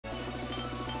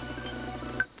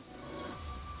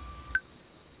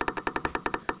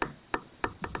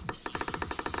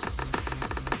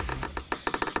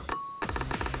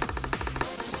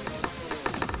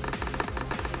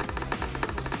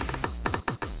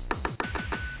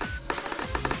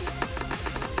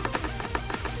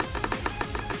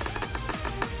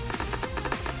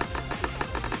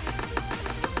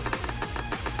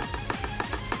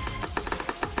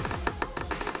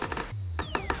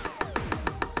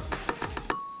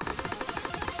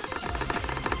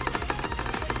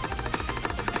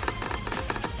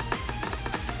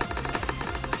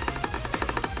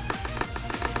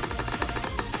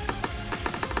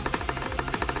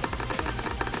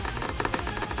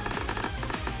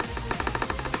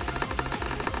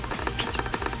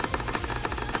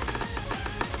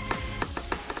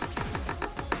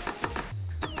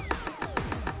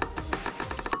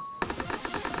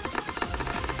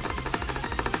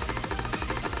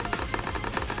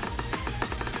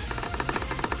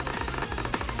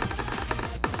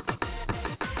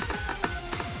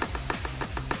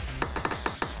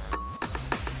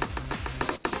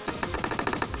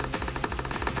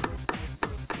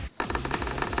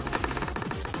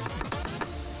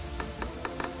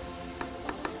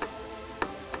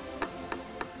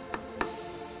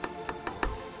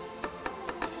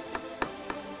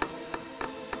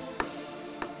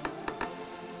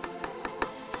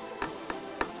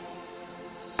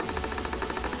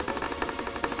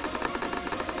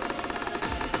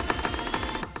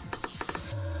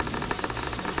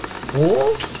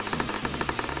cool?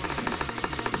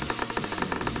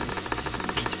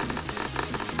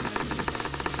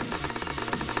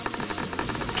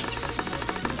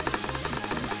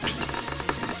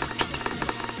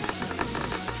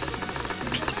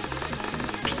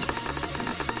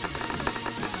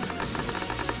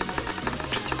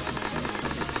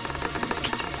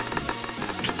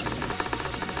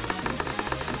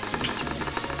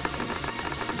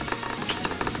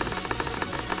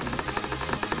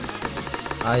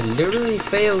 I literally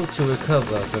failed to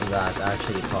recover from that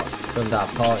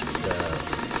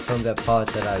part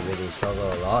that I really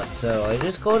struggle a lot, so I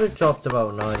just got it dropped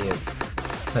about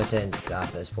 90%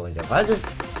 at this point. If I just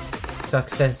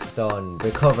successed on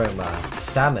recovering my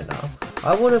stamina,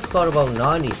 I would have got about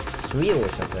 93 or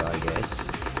something, I guess.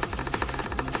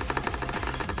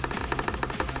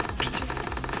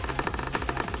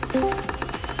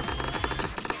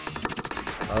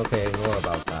 Okay, more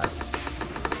about that.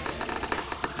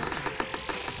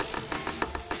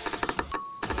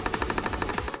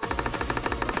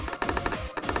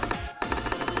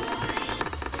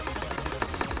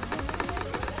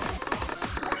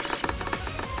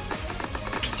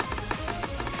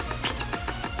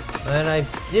 And I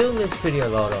do miss pretty a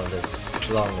lot on this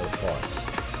longer parts.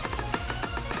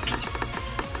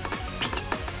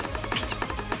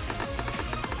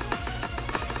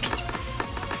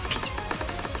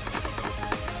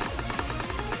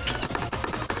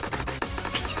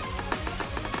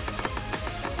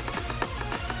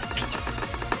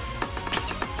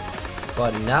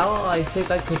 But now I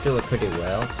think I could do it pretty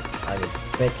well. I mean,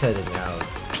 better than now.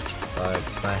 But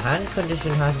my hand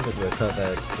condition hasn't been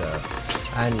recovered, so...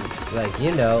 And, like,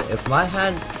 you know, if my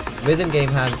rhythm game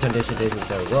hand condition isn't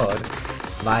so good,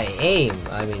 my aim,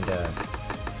 I mean the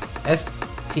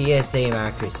FPS aim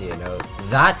accuracy, you know,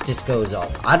 that just goes off.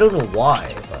 I don't know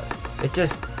why, but it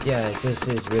just, yeah, it just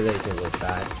is related with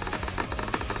that.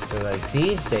 So, like,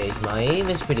 these days, my aim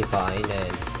is pretty fine,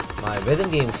 and my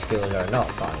rhythm game skills are not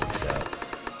fine, so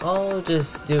I'll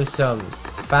just do some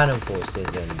Phantom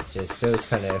Forces and just those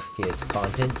kind of FPS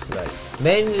contents, like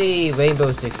mainly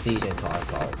Rainbow Six Siege and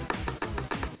Tarkov.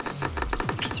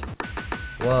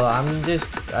 Well, I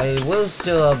will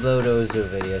still upload those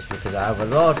videos because I have a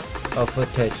lot of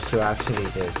footage to actually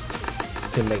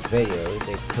to make videos,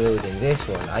 including this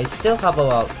one. I still have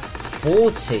about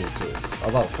 40,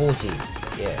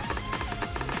 yeah.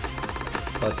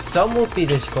 But some would be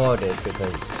discarded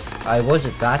because I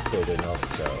wasn't that good enough,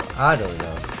 so I don't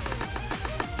know.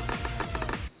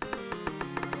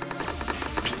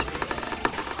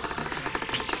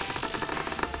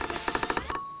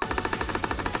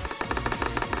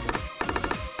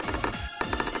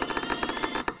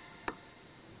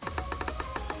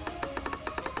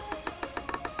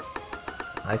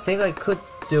 I think I could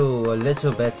do a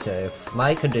little better if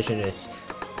my condition is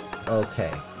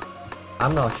okay.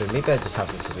 I'm not sure, maybe I just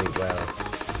have to sleep well.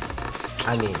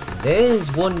 I mean, there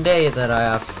is one day that I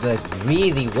have slept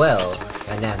really well,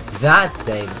 and then that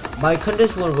day, my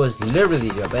condition was literally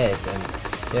the best, and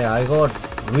yeah, I got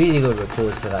really good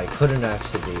reports that I couldn't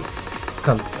actually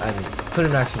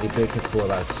break it for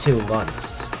about 2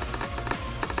 months.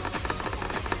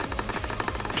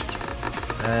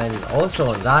 And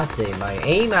also on that day, my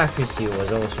aim accuracy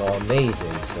was also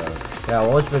amazing, so yeah, I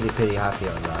was really pretty happy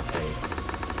on that day.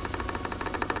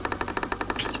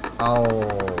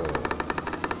 Oh.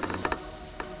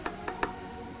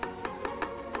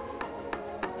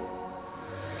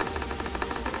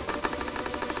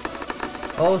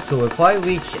 Also, if I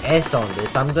reach S on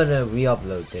this, I'm gonna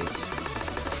re-upload this.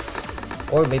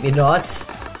 Or maybe not.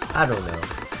 I don't know.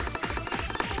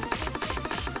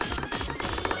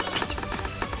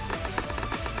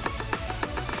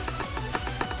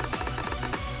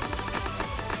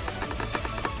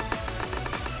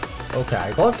 Okay,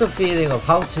 I got the feeling of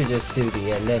how to just do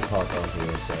the limb hop on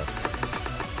here, so...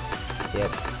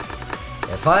 Yep.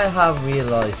 If I have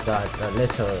realized that a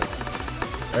little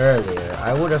earlier,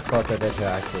 I would have got a better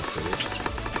accuracy.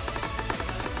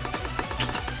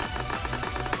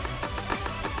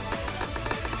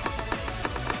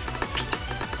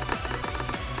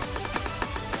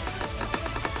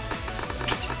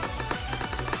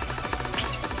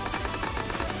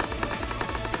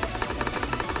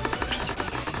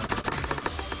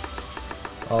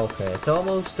 Okay, it's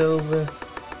almost over.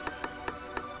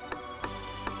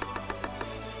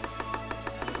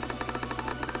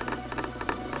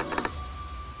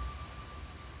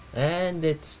 And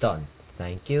it's done.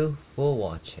 Thank you for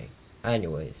watching.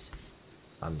 Anyways,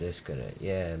 I'm just gonna,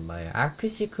 yeah, my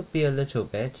accuracy could be a little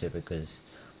better because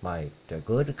the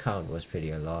good count was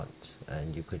pretty a lot,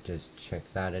 and you could just check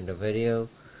that in the video.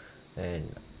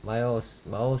 And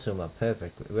my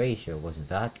perfect ratio wasn't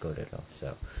that good at all.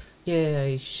 So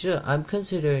yeah, sure, I'm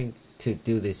considering to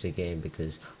do this again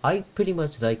because I pretty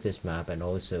much like this map and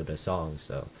also the song.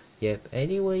 So yep,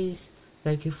 anyways,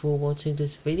 thank you for watching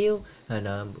this video, and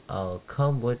I'll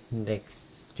come with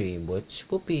next stream, which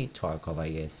will be Tarkov, I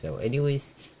guess. So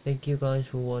anyways, thank you guys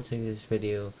for watching this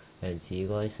video, and see you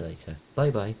guys later.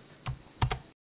 Bye bye.